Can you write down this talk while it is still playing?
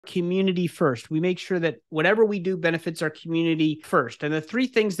community first. We make sure that whatever we do benefits our community first. And the three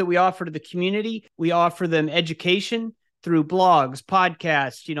things that we offer to the community, we offer them education through blogs,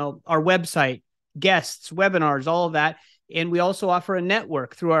 podcasts, our website, guests, webinars, all of that. And we also offer a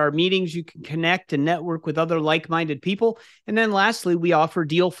network. Through our meetings. You can connect and network with other like-minded people. And then lastly, we offer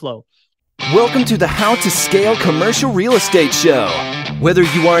deal flow. Welcome to the How to Scale Commercial Real Estate Show. Whether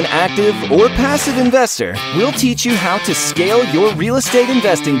you are an active or passive investor, we'll teach you how to scale your real estate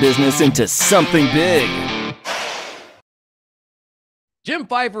investing business into something big. Jim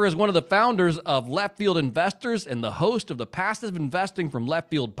Pfeifer is one of the founders of Left Field Investors and the host of the Passive Investing from Left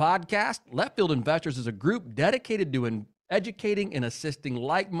Field podcast. Left Field Investors is a group dedicated to educating and assisting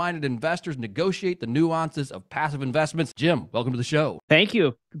like-minded investors negotiate the nuances of passive investments. Jim, welcome to the show. Thank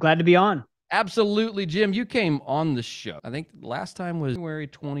you. Glad to be on. Absolutely, Jim. You came on the show. I think last time was January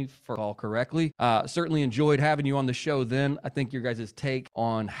 21st, all correctly. Certainly enjoyed having you on the show then. I think your guys' take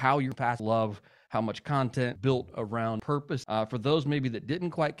on how your passive love, how much content built around purpose. For those maybe that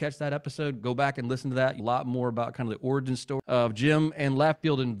didn't quite catch that episode, go back and listen to that. A lot more about kind of the origin story of Jim and Left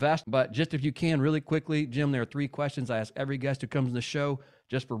Field Invest. But just if you can, really quickly, Jim, there are 3 questions I ask every guest who comes on the show,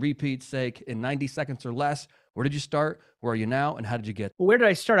 just for repeat's sake, in 90 seconds or less. Where did you start? Where are you now? And how did you get? Well, where did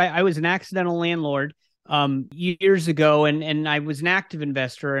I start? I was an accidental landlord years ago, and I was an active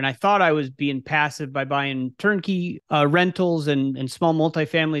investor, and I thought I was being passive by buying turnkey rentals and small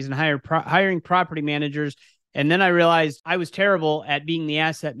multifamilies and hiring property managers. And then I realized I was terrible at being the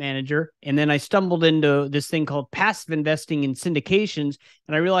asset manager. And then I stumbled into this thing called passive investing in syndications,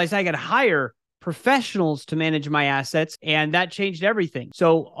 and I realized I got to hire professionals to manage my assets, and that changed everything.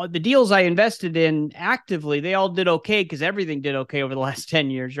 So the deals I invested in actively, they all did okay because everything did okay over the last 10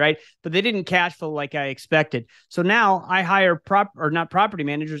 years, right? But they didn't cash flow like I expected. So now I hire not property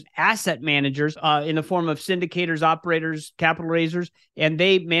managers, asset managers in the form of syndicators, operators, capital raisers, and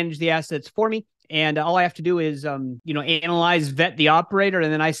they manage the assets for me. And all I have to do is, analyze, vet the operator,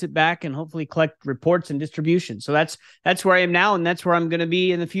 and then I sit back and hopefully collect reports and distribution. So that's where I am now, and that's where I'm going to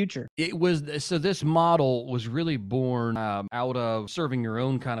be in the future. So this model was really born out of serving your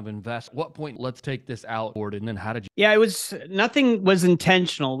own kind of invest. At what point, let's take this outward, and then how did you? Yeah, nothing was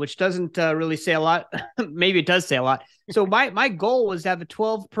intentional, which doesn't really say a lot. Maybe it does say a lot. So my goal was to have a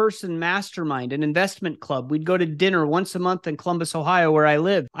 12-person mastermind, an investment club. We'd go to dinner once a month in Columbus, Ohio, where I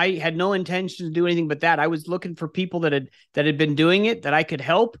live. I had no intention to do anything but that. I was looking for people that had been doing it, that I could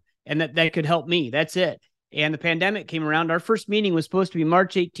help, and that could help me. That's it. And the pandemic came around. Our first meeting was supposed to be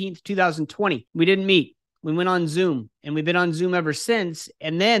March 18th, 2020. We didn't meet. We went on Zoom, and we've been on Zoom ever since.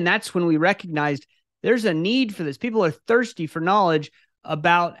 And then that's when we recognized there's a need for this. People are thirsty for knowledge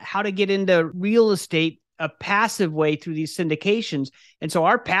about how to get into real estate a passive way through these syndications. And so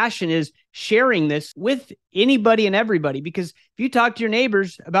our passion is sharing this with anybody and everybody, because if you talk to your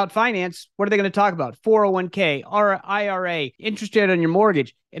neighbors about finance, what are they going to talk about? 401k, IRA, interest rate on your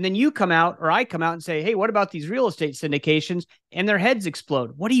mortgage. And then you come out, or I come out and say, hey, what about these real estate syndications? And their heads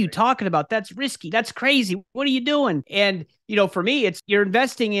explode. What are you talking about? That's risky. That's crazy. What are you doing? And, for me, it's you're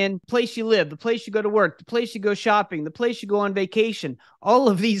investing in the place you live, the place you go to work, the place you go shopping, the place you go on vacation. All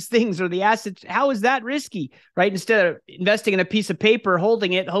of these things are the assets. How is that risky, right? Instead of investing in a piece of paper,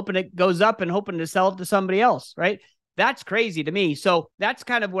 holding it, hoping it goes up and hoping to sell it to somebody else, right? That's crazy to me. So that's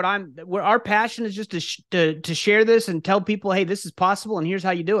kind of where our passion is, just to share this and tell people, hey, this is possible and here's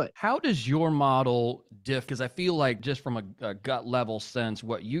how you do it. How does your model diff? Because I feel like just from a gut level sense,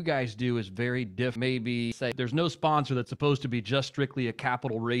 what you guys do is very diff. Maybe say there's no sponsor that's supposed to be just strictly a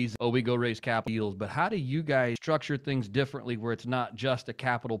capital raise. Oh, we go raise capital deals. But how do you guys structure things differently where it's not just a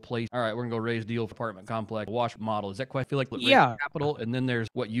capital place? All right, we're gonna go raise deal for apartment complex, wash model. Is that quite feel like capital? And then there's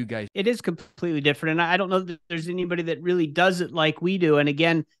what you guys. It is completely different. And I don't know that there's anybody that really does it like we do. And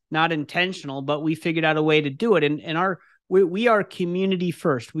again, not intentional, but we figured out a way to do it. And we are community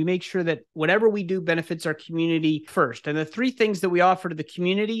first. We make sure that whatever we do benefits our community first. And the 3 things that we offer to the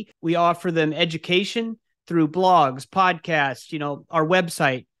community, we offer them education through blogs, podcasts, our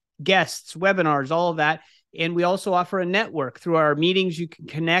website, guests, webinars, all of that. And we also offer a network. Through our meetings. You can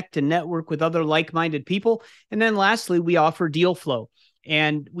connect and network with other like-minded people. And then lastly, we offer deal flow.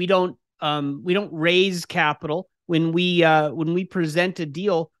 And we don't raise capital. When we present a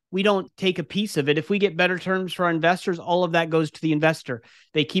deal, we don't take a piece of it. If we get better terms for our investors, all of that goes to the investor.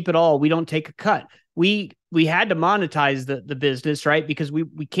 They keep it all. We don't take a cut. We had to monetize the business, right? Because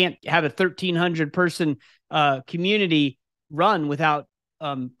we can't have a 1,300 person community run without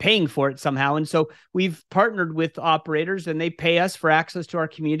paying for it somehow. And so we've partnered with operators and they pay us for access to our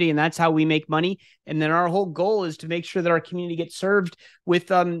community. And that's how we make money. And then our whole goal is to make sure that our community gets served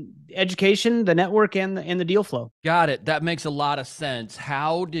with education, the network, and the deal flow. Got it. That makes a lot of sense.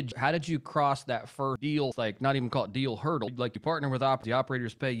 How did you cross that first deal, like not even call it deal hurdle? Like you partner with the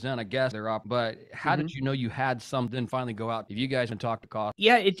operators pay you, then I guess they're up. But how did you know you had something finally go out? If you guys can talk to cost?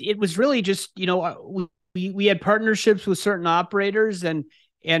 Yeah, it was really just, we had partnerships with certain operators and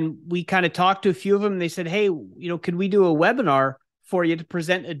we kind of talked to a few of them and they said, hey, could we do a webinar for you to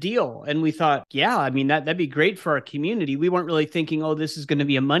present a deal? And we thought, yeah, I mean, that'd be great for our community. We weren't really thinking, oh, this is going to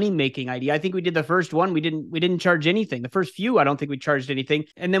be a money-making idea. I think we did the first one. We didn't charge anything. The first few, I don't think we charged anything.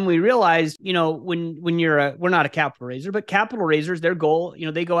 And then we realized, when we're not a capital raiser, but capital raisers, their goal,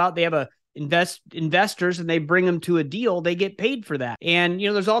 they go out, they have investors and they bring them to a deal, they get paid for that. And,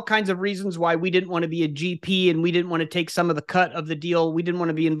 there's all kinds of reasons why we didn't want to be a GP and we didn't want to take some of the cut of the deal. We didn't want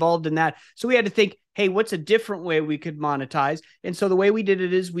to be involved in that. So we had to think, hey, what's a different way we could monetize? And so the way we did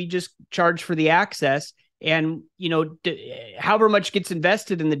it is we just charge for the access. And, however much gets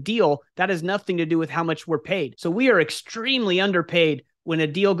invested in the deal, that has nothing to do with how much we're paid. So we are extremely underpaid when a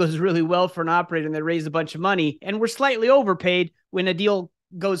deal goes really well for an operator and they raise a bunch of money. And we're slightly overpaid when a deal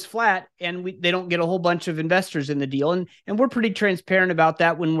goes flat and they don't get a whole bunch of investors in the deal. And we're pretty transparent about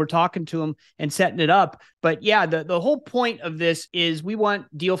that when we're talking to them and setting it up. But yeah, the whole point of this is we want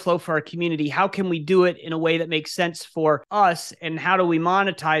deal flow for our community. How can we do it in a way that makes sense for us? And how do we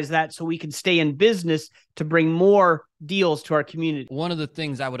monetize that so we can stay in business to bring more deals to our community? One of the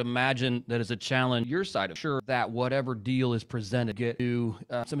things I would imagine that is a challenge your side of sure that whatever deal is presented get to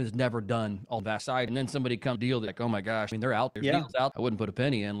somebody that's never done all that side, and then somebody come deal like, oh my gosh, I mean, they're out there, deals out, I wouldn't put a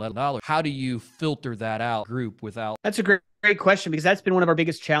penny in, let a dollar. How do you filter that out group without? That's a great question, because that's been one of our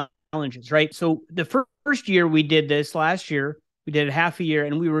biggest challenges, right? So the first year we did this last year, we did it half a year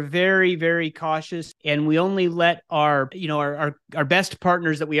and we were very, very cautious. And we only let our best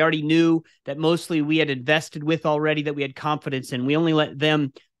partners that we already knew, that mostly we had invested with already, that we had confidence in. We only let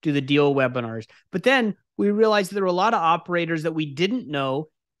them do the deal webinars. But then we realized there were a lot of operators that we didn't know.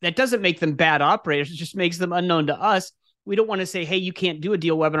 That doesn't make them bad operators. It just makes them unknown to us. We don't want to say, hey, you can't do a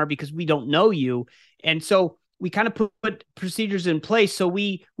deal webinar because we don't know you. And so we kind of put procedures in place. So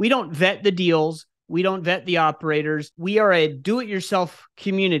we don't vet the deals. We don't vet the operators. We are a do-it-yourself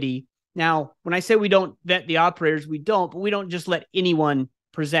community. Now, when I say we don't vet the operators, we don't, but we don't just let anyone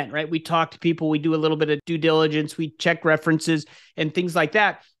present, right? We talk to people. We do a little bit of due diligence. We check references and things like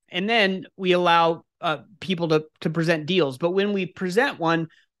that. And then we allow people to present deals. But when we present one,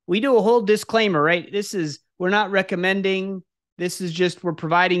 we do a whole disclaimer, right? We're not recommending. This is just, we're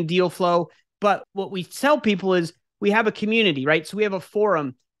providing deal flow. But what we tell people is we have a community, right? So we have a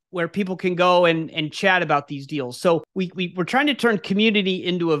forum where people can go and chat about these deals. So we're trying to turn community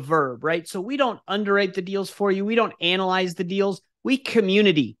into a verb, right? So we don't underwrite the deals for you. We don't analyze the deals. We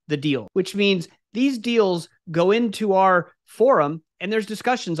community the deal, which means these deals go into our forum and there's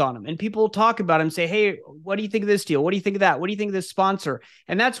discussions on them and people talk about them, say, hey, what do you think of this deal? What do you think of that? What do you think of this sponsor?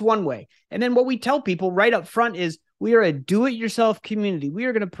 And that's one way. And then what we tell people right up front is we are a do-it-yourself community. We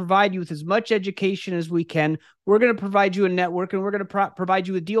are going to provide you with as much education as we can. We're going to provide you a network and we're going to provide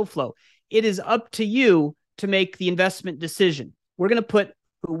you a deal flow. It is up to you to make the investment decision. We're going to put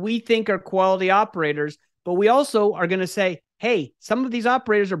who we think are quality operators, but we also are going to say, hey, some of these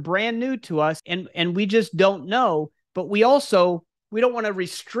operators are brand new to us and we just don't know, but we don't want to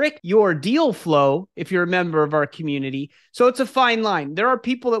restrict your deal flow if you're a member of our community. So it's a fine line. There are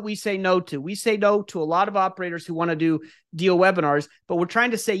people that we say no to. We say no to a lot of operators who want to do deal webinars, but we're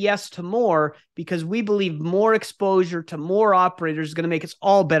trying to say yes to more because we believe more exposure to more operators is going to make us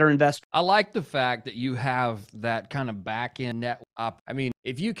all better investors. I like the fact that you have that kind of back-end network. I mean,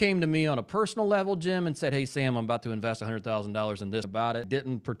 if you came to me on a personal level, Jim, and said, hey, Sam, I'm about to invest $100,000 in this about it,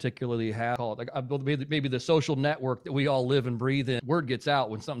 didn't particularly have maybe the social network that we all live and breathe in, word gets out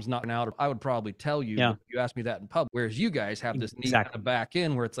when something's not out, I would probably tell you, if you asked me that in public, whereas you guys have this neat kind of back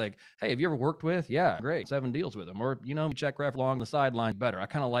end where it's like, hey, have you ever worked with? Yeah, great. 7 deals with them. Or, check ref along the sideline better. I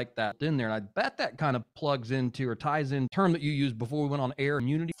kind of like that in there. And I bet that kind of plugs into or ties in term that you used before we went on air,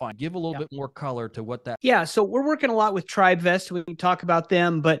 community. Fine. Give a little bit more color to what that. Yeah. So we're working a lot with TribeVest. We can talk about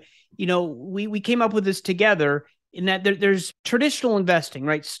them, but we came up with this together in that there's traditional investing,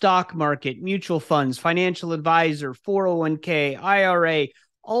 right? Stock market, mutual funds, financial advisor, 401k, IRA,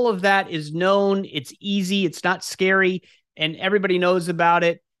 all of that is known. It's easy. It's not scary and everybody knows about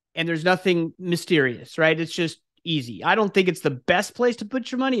it. And there's nothing mysterious, right? It's just, easy. I don't think it's the best place to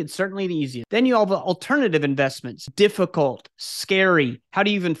put your money. It's certainly the easiest. Then you have alternative investments, difficult, scary. How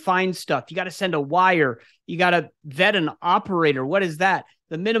do you even find stuff? You got to send a wire. You got to vet an operator. What is that?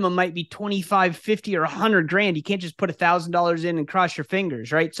 The minimum might be 25, 50, or 100 grand. You can't just put $1,000 in and cross your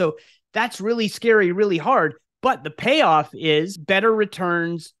fingers, right? So that's really scary, really hard. But the payoff is better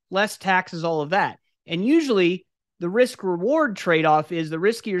returns, less taxes, all of that. And usually the risk reward trade-off is the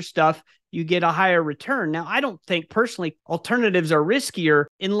riskier stuff, you get a higher return. Now, I don't think personally alternatives are riskier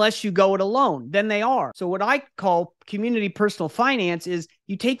unless you go it alone. Then they are. So what I call community personal finance is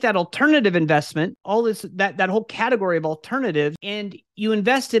you take that alternative investment, all this, that whole category of alternatives, and you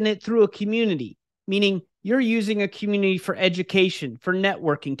invest in it through a community, meaning you're using a community for education, for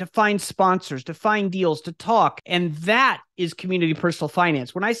networking, to find sponsors, to find deals, to talk. And that is community personal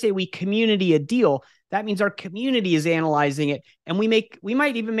finance. When I say we community a deal, that means our community is analyzing it. And we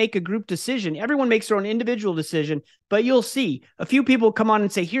might even make a group decision. Everyone makes their own individual decision, but you'll see a few people come on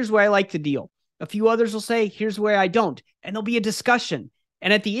and say, here's why I like the deal. A few others will say, here's why I don't. And there'll be a discussion.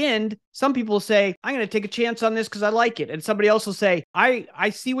 And at the end, some people will say, I'm going to take a chance on this because I like it. And somebody else will say, I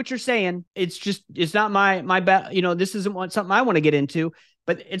see what you're saying. It's not my bet. This isn't something I want to get into.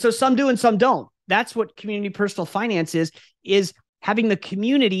 And so some do and some don't. That's what community personal finance is having the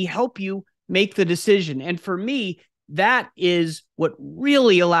community help you make the decision. And for me, that is what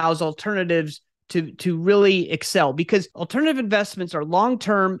really allows alternatives to really excel, because alternative investments are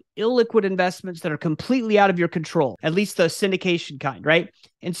long-term, illiquid investments that are completely out of your control, at least the syndication kind, right?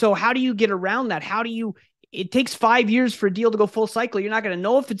 And so how do you get around that? It takes 5 years for a deal to go full cycle. You're not going to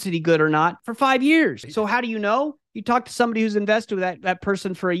know if it's any good or not for 5 years. So how do you know? You talk to somebody who's invested with that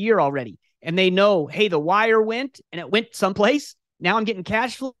person for a year already, and they know, hey, the wire went and it went someplace. Now I'm getting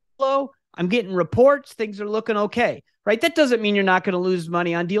cash flow. I'm getting reports. Things are looking okay, right? That doesn't mean you're not going to lose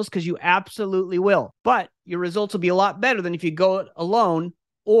money on deals, because you absolutely will. But your results will be a lot better than if you go it alone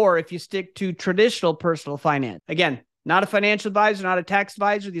or if you stick to traditional personal finance. Again, not a financial advisor, not a tax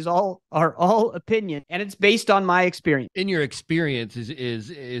advisor. These all are opinion, and it's based on my experience. In your experience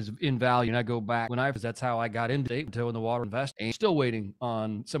is in value. And I go back that's how I got into toe in the water investing. And still waiting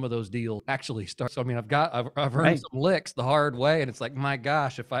on some of those deals actually start. So I mean, I've earned some licks the hard way, and it's like, my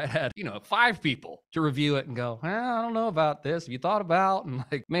gosh, if I had 5 people to review it and go, I don't know about this. Have you thought about? And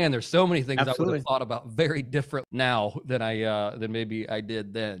like, man, there's so many things I would have thought about very different now than maybe I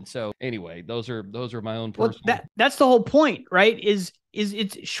did then. So anyway, those are my own personal. Well, that's the whole point, right? Is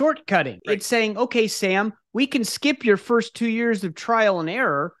it's shortcutting. Right. It's saying, okay, Sam, we can skip your first 2 years of trial and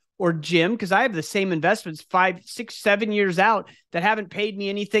error, or Jim, because I have the same investments 5, 6, 7 years out that haven't paid me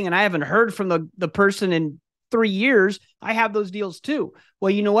anything, and I haven't heard from the person in 3 years. I have those deals too.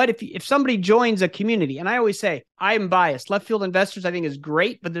 Well, you know what? If somebody joins a community, and I always say, I am biased. Left Field Investors, I think, is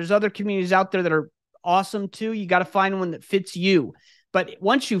great, but there's other communities out there that are awesome too. You got to find one that fits you. But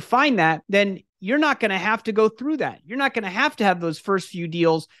once you find that, then you're not going to have to go through that. You're not going to have those first few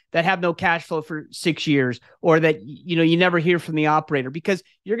deals that have no cash flow for 6 years, or that, you never hear from the operator, because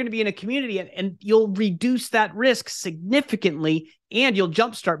you're going to be in a community and you'll reduce that risk significantly, and you'll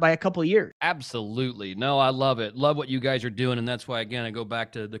jumpstart by a couple of years. Absolutely. No, I love it. Love what you guys are doing. And that's why, again, I go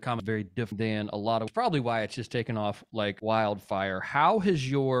back to the comment, very different than a lot of, probably why it's just taken off like wildfire. How has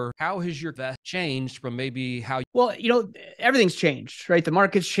your invest changed from maybe how? Well, everything's changed, right? The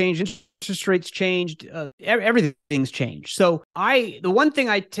market's changed. Interest rates changed. Everything's changed. So the one thing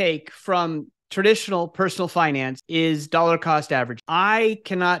I take from traditional personal finance is dollar cost average. I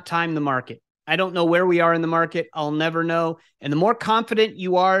cannot time the market. I don't know where we are in the market. I'll never know. And the more confident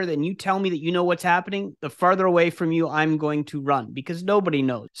you are, then you tell me that you know what's happening, the farther away from you I'm going to run, because nobody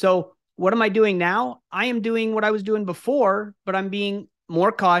knows. So what am I doing now? I am doing what I was doing before, but I'm being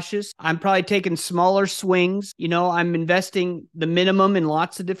more cautious. I'm probably taking smaller swings. I'm investing the minimum in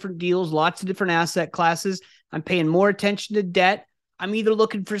lots of different deals, lots of different asset classes. I'm paying more attention to debt. I'm either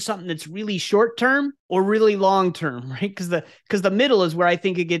looking for something that's really short-term or really long-term, right? Because the middle is where I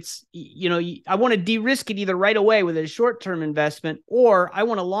think it gets, I want to de-risk it either right away with a short-term investment, or I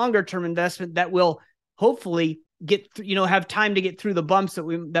want a longer-term investment that will hopefully have time to get through the bumps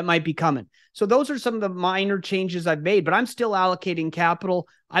that might be coming. So those are some of the minor changes I've made, but I'm still allocating capital.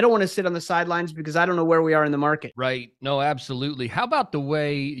 I don't want to sit on the sidelines because I don't know where we are in the market. Right. No, absolutely. How about the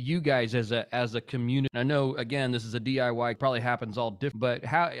way you guys as a community? I know, again, this is a DIY, probably happens all different, but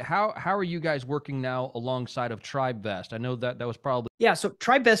how are you guys working now alongside of TribeVest? I know that was probably. Yeah. So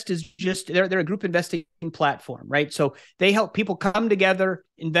TribeVest is they're a group investing platform, right? So they help people come together,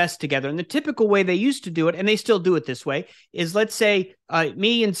 invest together. And the typical way they used to do it, and they still do it this way, is let's say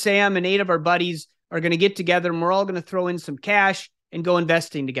me and Sam and 8 of our buddies are going to get together, and we're all going to throw in some cash, and go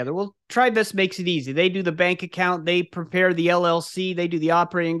investing together. Well, TribeVest makes it easy. They do the bank account, they prepare the LLC, they do the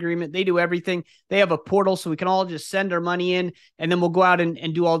operating agreement, they do everything. They have a portal so we can all just send our money in, and then we'll go out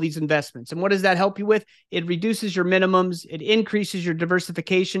and do all these investments. And what does that help you with? It reduces your minimums, it increases your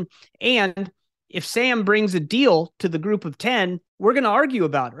diversification. And if Sam brings a deal to the group of 10, we're going to argue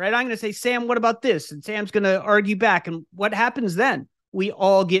about it, right? I'm going to say, Sam, what about this? And Sam's going to argue back. And what happens then? We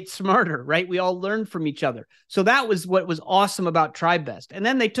all get smarter, right? We all learn from each other. So that was what was awesome about TribeVest. And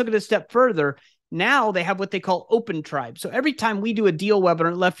then they took it a step further. Now they have what they call open tribe. So every time we do a deal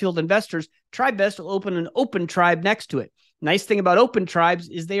webinar at Left Field Investors, TribeVest will open an open tribe next to it. Nice thing about open tribes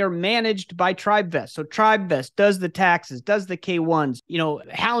is they are managed by TribeVest. So TribeVest does the taxes, does the K1s,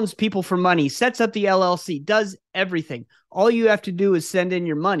 hounds people for money, sets up the LLC, does everything. All you have to do is send in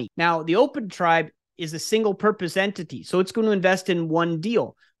your money. Now, the open tribe is a single purpose entity. So it's going to invest in one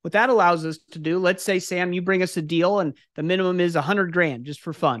deal. What that allows us to do, let's say, Sam, you bring us a deal and the minimum is 100 grand just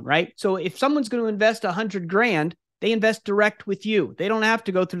for fun, right? So if someone's going to invest 100 grand, they invest direct with you. They don't have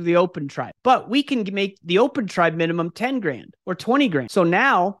to go through the open tribe, but we can make the open tribe minimum 10 grand or 20 grand. So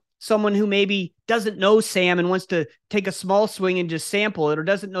now someone who maybe doesn't know Sam and wants to take a small swing and just sample it, or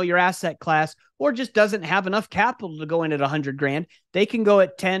doesn't know your asset class, or just doesn't have enough capital to go in at 100 grand, they can go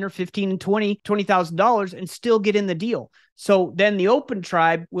at 10 or 15 and $20,000 and still get in the deal. So then the open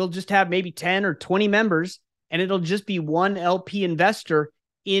tribe will just have maybe 10 or 20 members, and it'll just be one LP investor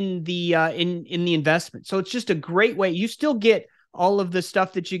in the investment. So it's just a great way. You still get all of the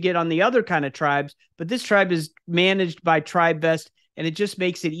stuff that you get on the other kind of tribes, but this tribe is managed by TribeVest, and it just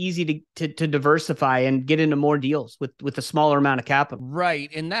makes it easy to diversify and get into more deals with a smaller amount of capital.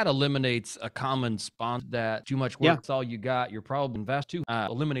 Right. And that eliminates a common sponsor that too much work. It's all you got. You're probably invest too.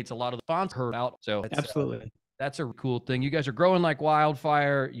 Eliminates a lot of the sponsor out. So Absolutely. That's a cool thing. You guys are growing like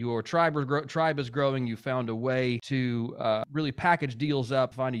wildfire. Your tribe is growing. You found a way to really package deals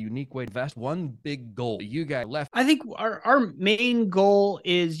up, find a unique way to invest. One big goal you guys left. I think our main goal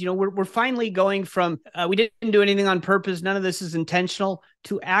is, we're finally going from, we didn't do anything on purpose. None of this is intentional,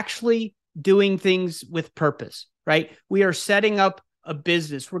 to actually doing things with purpose, right? We are setting up a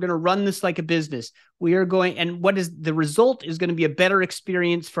business. We're going to run this like a business. We are going, and what is the result is going to be a better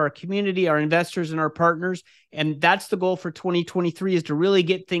experience for our community, our investors, and our partners. And that's the goal for 2023, is to really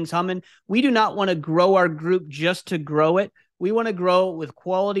get things humming. We do not want to grow our group just to grow it. We want to grow with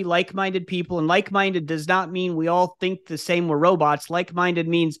quality, like-minded people. And like-minded does not mean we all think the same, we're robots. Like-minded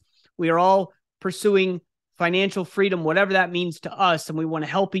means we are all pursuing financial freedom, whatever that means to us, and we want to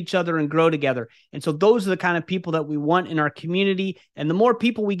help each other and grow together. And so those are the kind of people that we want in our community. And the more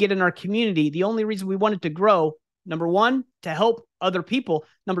people we get in our community, the only reason we want it to grow, number one, to help other people.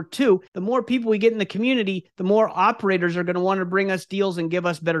 Number two, the more people we get in the community, the more operators are going to want to bring us deals and give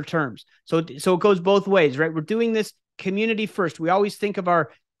us better terms. So it goes both ways, right? We're doing this community first. We always think of our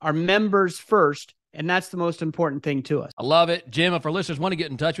members first, and that's the most important thing to us. I love it. Jim, if our listeners want to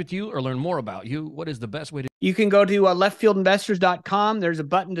get in touch with you or learn more about you, what is the best way to? You can go to leftfieldinvestors.com. There's a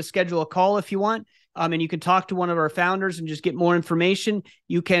button to schedule a call if you want. And you can talk to one of our founders and just get more information.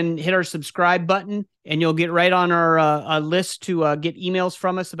 You can hit our subscribe button, and you'll get right on our list to get emails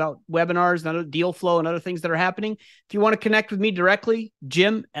from us about webinars and other deal flow and other things that are happening. If you want to connect with me directly,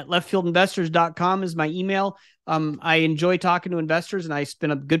 Jim@leftfieldinvestors.com is my email. I enjoy talking to investors, and I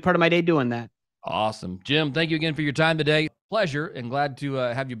spend a good part of my day doing that. Awesome. Jim, thank you again for your time today. Pleasure, and glad to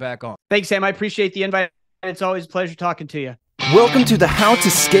have you back on. Thanks, Sam. I appreciate the invite. It's always a pleasure talking to you. Welcome to the How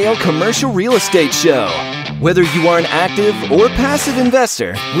to Scale Commercial Real Estate Show. Whether you are an active or passive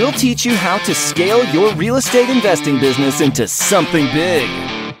investor, we'll teach you how to scale your real estate investing business into something big.